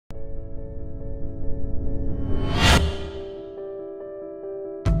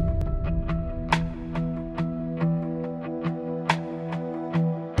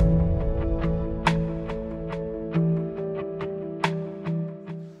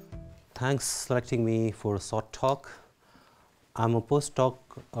Thanks selecting me for a short talk. I'm a postdoc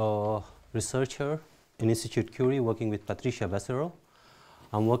researcher in Institut Curie working with Patricia.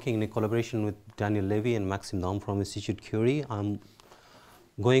 I'm working in a collaboration with Daniel Levy and Maxime Daum from Institut Curie. I'm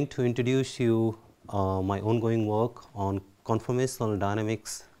going to introduce you my ongoing work on conformational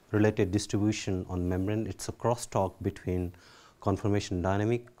dynamics related distribution on membrane. It's a crosstalk between conformation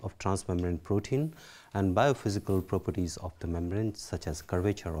dynamic of transmembrane protein and biophysical properties of the membrane such as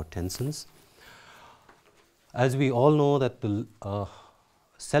curvature or tensions. As we all know that the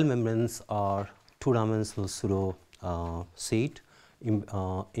cell membranes are two-dimensional pseudo sheet in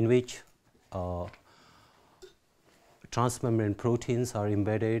which transmembrane proteins are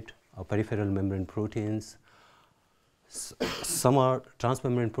embedded, peripheral membrane proteins. Some are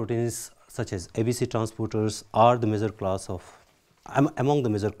transmembrane proteins such as ABC transporters are the major class of among the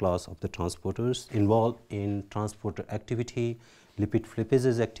major class of the transporters involved in transporter activity, lipid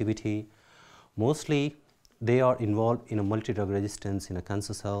flipases activity. Mostly they are involved in a multi-drug resistance in a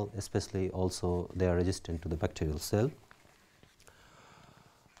cancer cell, especially also they are resistant to the bacterial cell.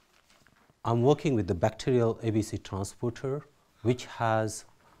 I'm working with the bacterial ABC transporter which has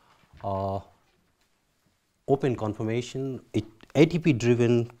open conformation. ATP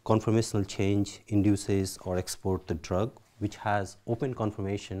driven conformational change induces or export the drug which has open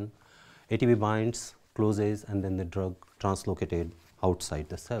conformation. ATP binds, closes, and then the drug translocated outside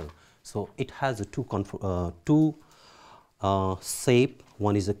the cell. So it has a two shape.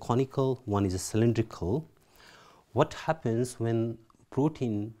 One is a conical, one is a cylindrical. What happens when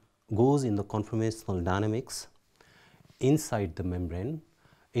protein goes in the conformational dynamics inside the membrane?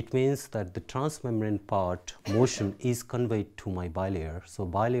 It means that the transmembrane part motion is conveyed to my bilayer. So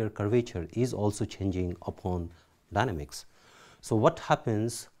bilayer curvature is also changing upon dynamics. So what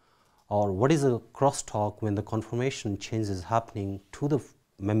happens, or what is a crosstalk when the conformation change is happening to the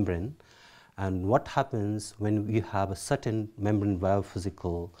membrane, and what happens when we have a certain membrane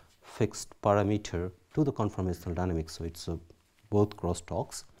biophysical fixed parameter to the conformational dynamics. So it's both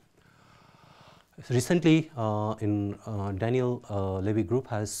crosstalks. Recently, in Daniel Levy group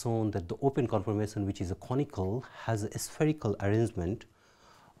has shown that the open conformation, which is a conical, has a spherical arrangement.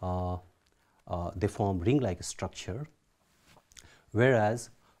 They form ring-like structure.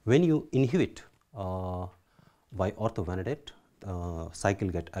 Whereas when you inhibit by orthovanadate, cycle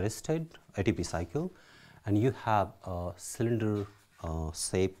get arrested, ATP cycle, and you have a cylinder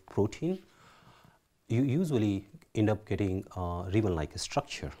shape protein, you usually end up getting ribbon-like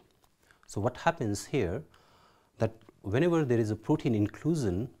structure. So what happens here, that whenever there is a protein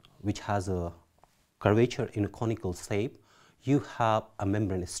inclusion which has a curvature in a conical shape, you have a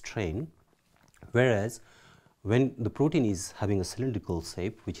membrane strain, whereas when the protein is having a cylindrical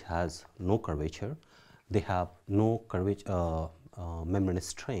shape which has no curvature, they have no curvature membrane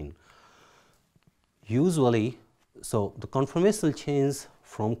strain. Usually, so the conformational change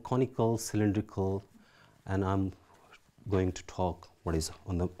from conical, cylindrical, and I'm going to talk what is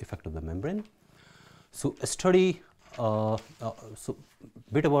on the effect of the membrane. So a study, so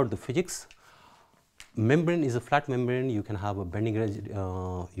bit about the physics. Membrane is a flat membrane. You can have a bending,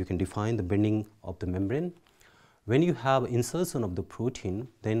 you can define the bending of the membrane. When you have insertion of the protein,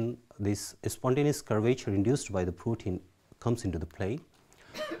 then this spontaneous curvature induced by the protein comes into the play.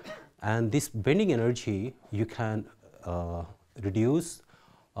 And this bending energy you can reduce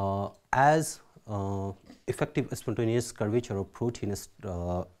as effective spontaneous curvature of protein is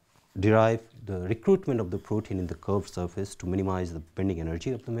derive the recruitment of the protein in the curved surface to minimize the bending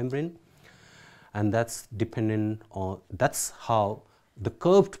energy of the membrane. And that's dependent on, that's how the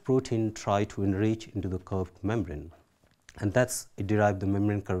curved protein try to enrich into the curved membrane, and that's it derive the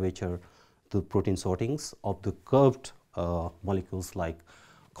membrane curvature to protein sortings of the curved molecules like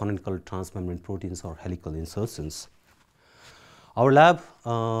canonical transmembrane proteins or helical insertions. Our lab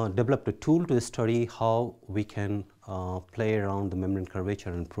developed a tool to study how we can play around the membrane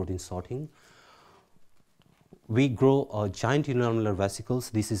curvature and protein sorting. We grow giant unilamellar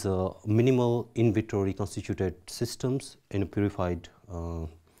vesicles. This is a minimal in vitro reconstituted systems in a purified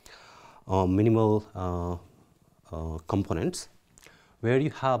minimal components, where you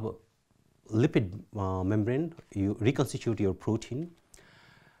have a lipid membrane. You reconstitute your protein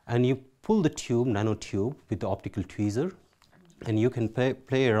and you pull the tube, nanotube, with the optical tweezer, and you can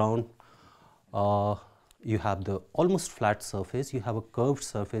play around. You have the almost flat surface, you have a curved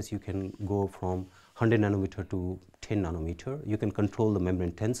surface. You can go from 100 nanometer to 10 nanometer. You can control the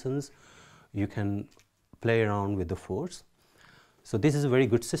membrane tensions. You can play around with the force. So this is a very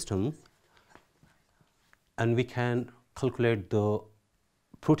good system, and we can calculate the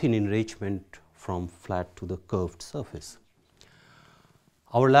protein enrichment from flat to the curved surface.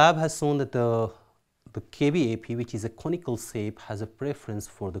 Our lab has shown that the KBAP, which is a conical shape, has a preference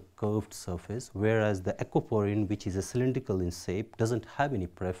for the curved surface, whereas the aquaporin, which is a cylindrical in shape, doesn't have any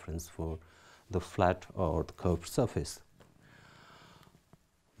preference for the flat or the curved surface.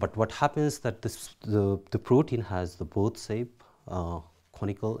 But what happens that the protein has the both shape,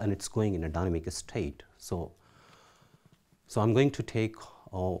 conical, and it's going in a dynamic state. So I'm going to take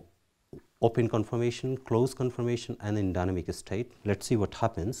open conformation, closed conformation, and in dynamic state. Let's see what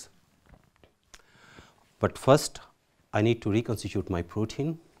happens. But first, I need to reconstitute my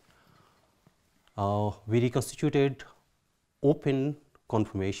protein. We reconstituted open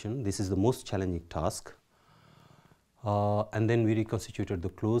conformation. This is the most challenging task. And then we reconstituted the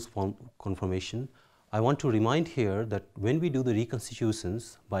closed conformation. I want to remind here that when we do the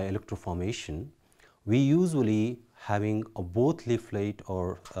reconstitutions by electroformation, we usually having a both leaflet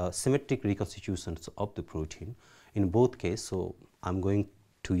or symmetric reconstitutions of the protein in both cases. So I'm going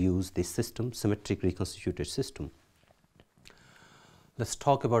to use this system, symmetric reconstituted system. Let's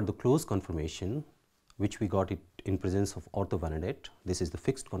talk about the closed conformation, which we got it in presence of orthovanadate. This is the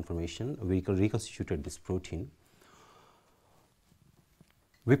fixed conformation. We reconstituted this protein.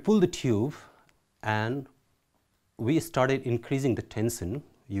 We pulled the tube and we started increasing the tension.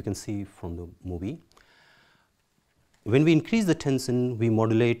 You can see from the movie. When we increase the tension, we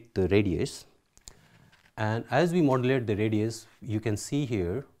modulate the radius. And as we modulate the radius, you can see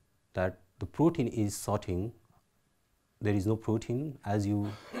here that the protein is sorting. There is no protein. As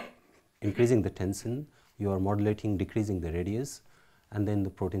you increasing the tension, you are modulating, decreasing the radius, and then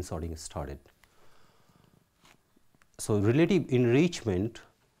the protein sorting is started. So relative enrichment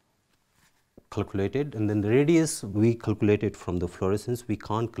calculated, and then the radius we calculated from the fluorescence. We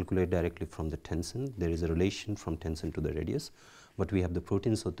can't calculate directly from the tension. There is a relation from tension to the radius, but we have the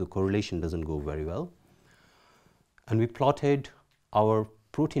protein, so the correlation doesn't go very well. And we plotted our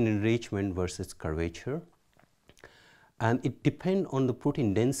protein enrichment versus curvature, and it depends on the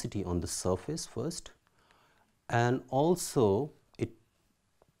protein density on the surface first, and also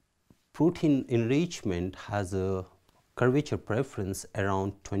protein enrichment has a curvature preference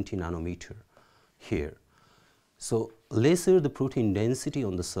around 20 nanometer here. So lesser the protein density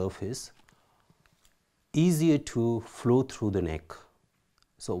on the surface, easier to flow through the neck.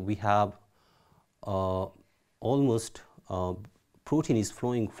 So we have almost protein is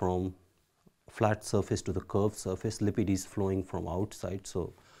flowing from flat surface to the curved surface, lipid is flowing from outside,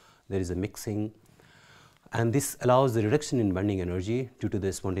 so there is a mixing, and this allows the reduction in bending energy due to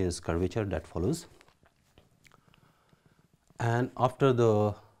the spontaneous curvature that follows. And after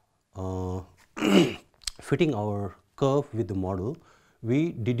the fitting our curve with the model,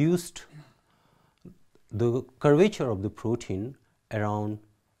 we deduced the curvature of the protein around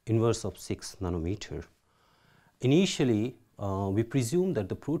inverse of 6 nanometer. Initially, we presumed that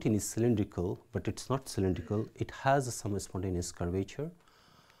the protein is cylindrical, but it's not cylindrical. It has some spontaneous curvature,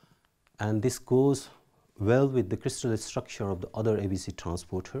 and this goes well with the crystal structure of the other ABC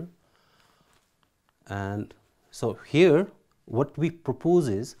transporter. And so here, what we propose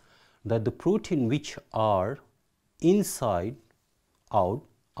is that the protein which are inside out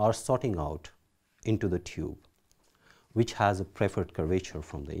are sorting out into the tube, which has a preferred curvature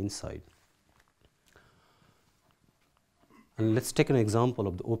from the inside. And let's take an example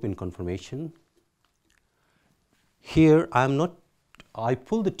of the open conformation. Here I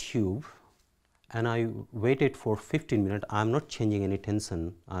pull the tube and I waited for 15 minutes. I am not changing any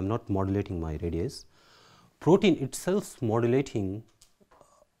tension. I am not modulating my radius. Protein itself modulating,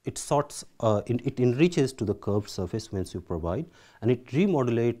 it sorts, it enriches to the curved surface once you provide, and it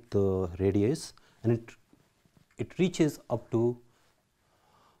remodulates the radius, and it reaches up to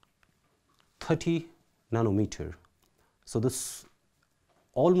 30 nanometer. So this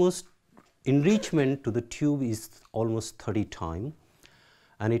almost enrichment to the tube is almost 30 times,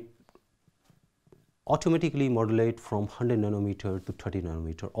 and it automatically modulates from 100 nanometer to 30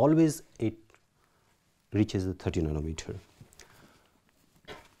 nanometer. Always it reaches the 30 nanometer.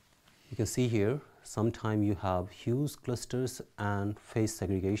 You can see here, sometime you have huge clusters and phase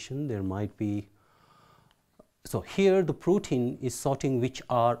segregation. There might be, so here the protein is sorting which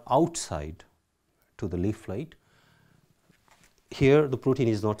are outside to the leaflet. Here the protein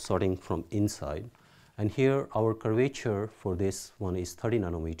is not sorting from inside, and here our curvature for this one is 30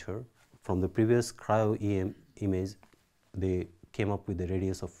 nanometer. From the previous cryo-EM image, they came up with a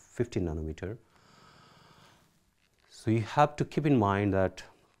radius of 15 nanometer. So you have to keep in mind that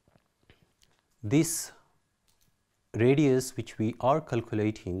this radius which we are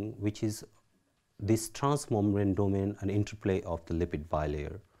calculating, which is this transmembrane domain and interplay of the lipid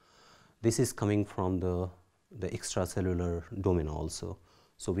bilayer, this is coming from the extracellular domain also.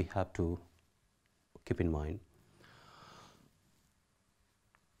 So we have to keep in mind.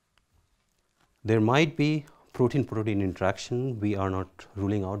 There might be protein-protein interaction. We are not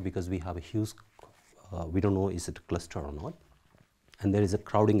ruling out because we have a huge, we don't know is it a cluster or not. And there is a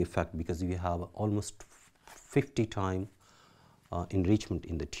crowding effect because we have almost 50 times enrichment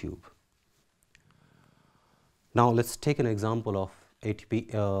in the tube. Now let's take an example of ATP,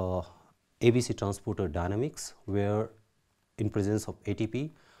 ABC transporter dynamics, where in presence of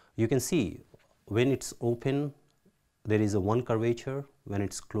ATP, you can see when it's open, there is a one curvature. When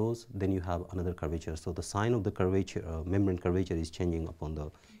it's closed, then you have another curvature. So the sign of the curvature, membrane curvature is changing upon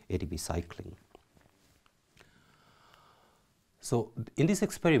the ATP cycling. So in this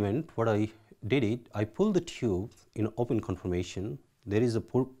experiment, what I did, I pulled the tube in open conformation. There is a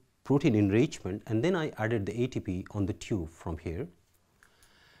protein enrichment, and then I added the ATP on the tube from here.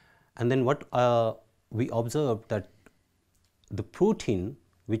 And then what we observed that the protein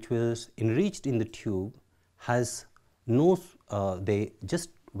which was enriched in the tube has no, they just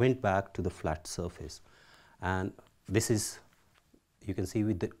went back to the flat surface. And this is, you can see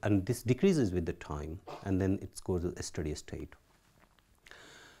with the, and this decreases with the time, and then it goes to a steady state.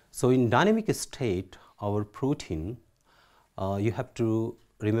 So in dynamic state, our protein, you have to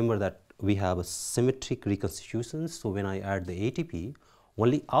remember that we have a symmetric reconstitution. So when I add the ATP,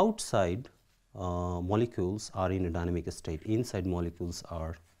 only outside molecules are in a dynamic state. Inside molecules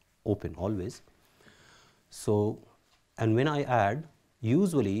are open always. So, and when I add,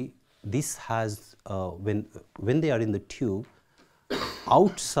 usually this has, when they are in the tube,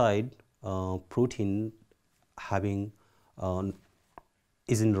 outside protein having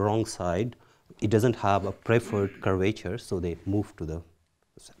is in the wrong side, it doesn't have a preferred curvature, so they move to the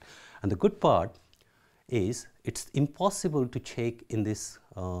side. And the good part is it's impossible to check in this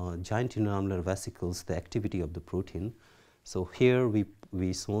giant intracellular vesicles the activity of the protein. So here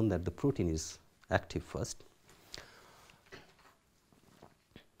we shown that the protein is active first.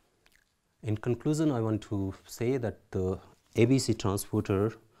 In conclusion, I want to say that the ABC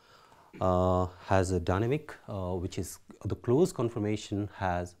transporter has a dynamic, which is the closed conformation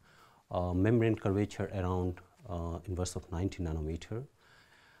has membrane curvature around inverse of 90 nanometer.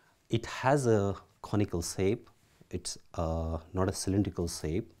 It has a conical shape. It's not a cylindrical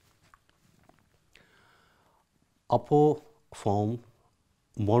shape. Apo form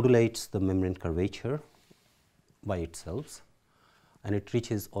modulates the membrane curvature by itself, and it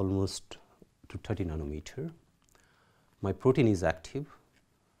reaches almost to 30 nanometer. My protein is active,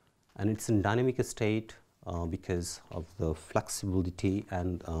 and it's in dynamic state because of the flexibility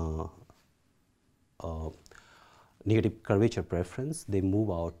and negative curvature preference. They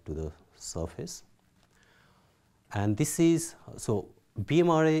move out to the surface. And this is, so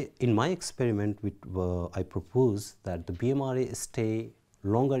BmrA, in my experiment, I propose that the BmrA stay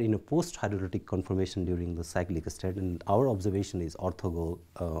longer in a post-hydrolytic conformation during the cyclic state, and our observation is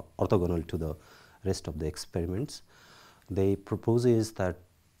orthogonal to the rest of the experiments. They propose is that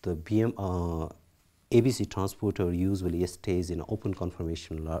the ABC transporter usually stays in open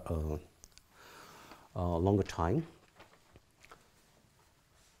conformation longer time.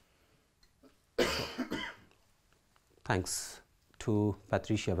 Thanks to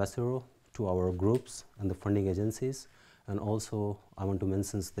Patricia, to our groups and the funding agencies, and also I want to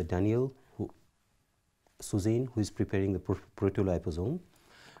mention the Daniel, Suzanne, who is preparing the proteoliposome,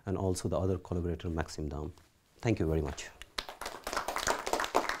 and also the other collaborator, Maxim Dam. Thank you very much.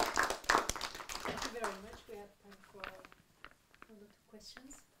 Thank you very much. We have time for a lot of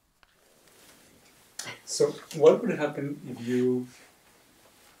questions. So what would happen if you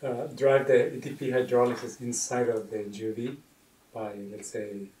drive the ATP hydrolysis inside of the GUV by, let's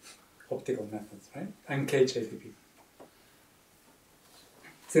say, optical methods, right? And cage ATP.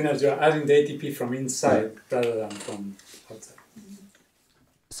 So now you're adding the ATP from inside rather than from outside.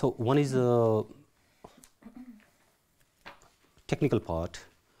 So one is a technical part.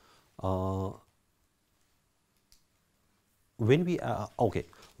 When we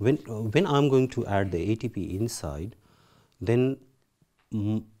when I'm going to add the ATP inside, then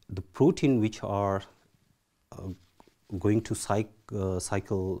the protein which are going to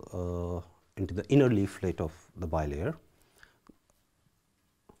cycle into the inner leaflet of the bilayer,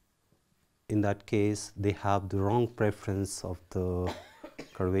 in that case they have the wrong preference of the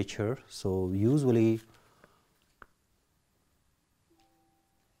curvature. So usually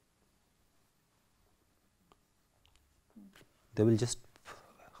they will just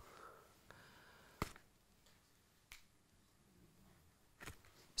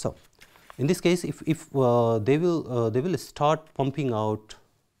so in this case if they will start pumping out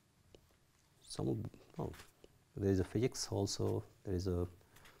some there is a physics also, there is a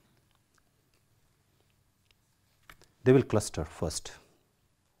they will cluster first.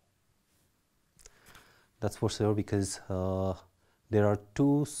 That's for sure, because there are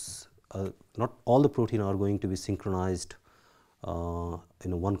two, not all the protein are going to be synchronized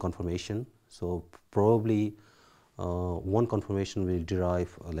in one conformation. So probably one conformation will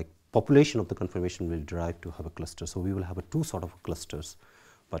derive, like population of the conformation will derive to have a cluster. So we will have two sort of clusters,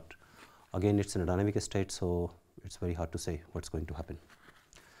 but again it's in a dynamic state, so it's very hard to say what's going to happen,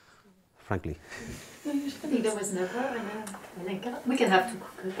 frankly. I think there was never Alenka. We can have two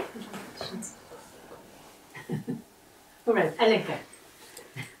questions. All right, Alenka.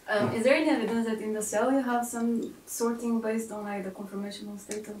 Is there any evidence that in the cell you have some sorting based on like the conformational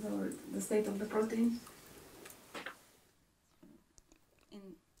state of the state of the protein?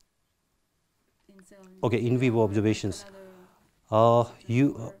 In cell. Okay, in vivo observations.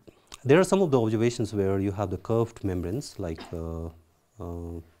 There are some of the observations where you have the curved membranes, like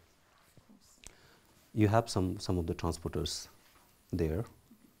you have some of the transporters there,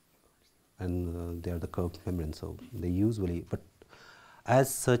 and they are the curved membranes. So they usually, but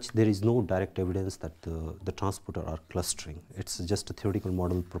as such, there is no direct evidence that the transporter are clustering. It's just a theoretical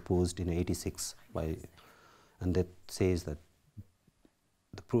model proposed in '86 by, and that says that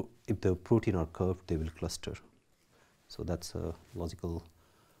if the protein are curved, they will cluster. So that's a logical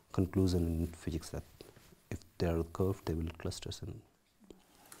conclusion in physics, that if they are curved, they will cluster.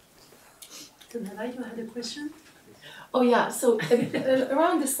 Tunava, you had a question? Oh yeah, so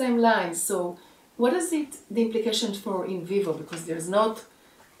around the same lines, so what is the implication for in vivo? Because there's not,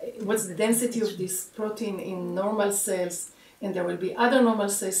 what's the density of this protein in normal cells, and there will be other normal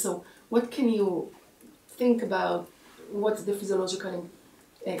cells, so what can you think about, what's the physiological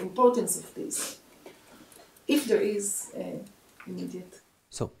importance of this, if there is immediate?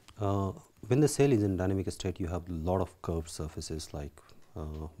 So when the cell is in dynamic state, you have a lot of curved surfaces, like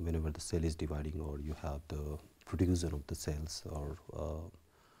whenever the cell is dividing, or you have the protrusion of the cells, or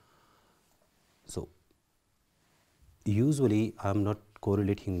so usually I'm not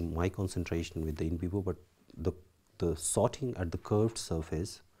correlating my concentration with the in vivo, but the sorting at the curved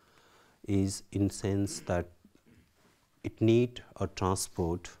surface is in sense that it need a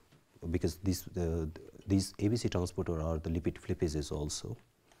transport, because these ABC transporter are the lipid flipases also.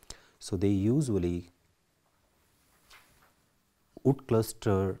 So they usually would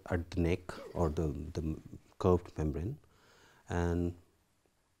cluster at the neck or the curved membrane, and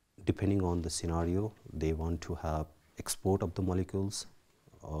depending on the scenario, they want to have export of the molecules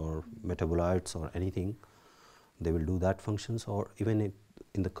or metabolites or anything, they will do that functions. Or even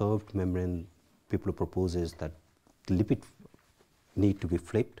in the curved membrane, people proposes that the lipid need to be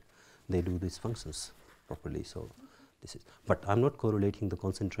flipped, they do these functions properly. So this is, but I'm not correlating the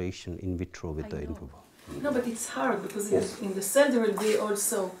concentration in vitro with the in vivo. No, but it's hard, because in the cell there will be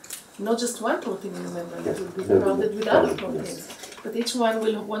also not just one protein in the membrane, it will be surrounded with other proteins, but each one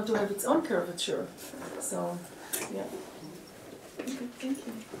will want to have its own curvature. So, yeah. Okay, thank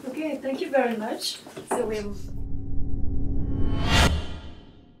you. Okay, thank you very much. So we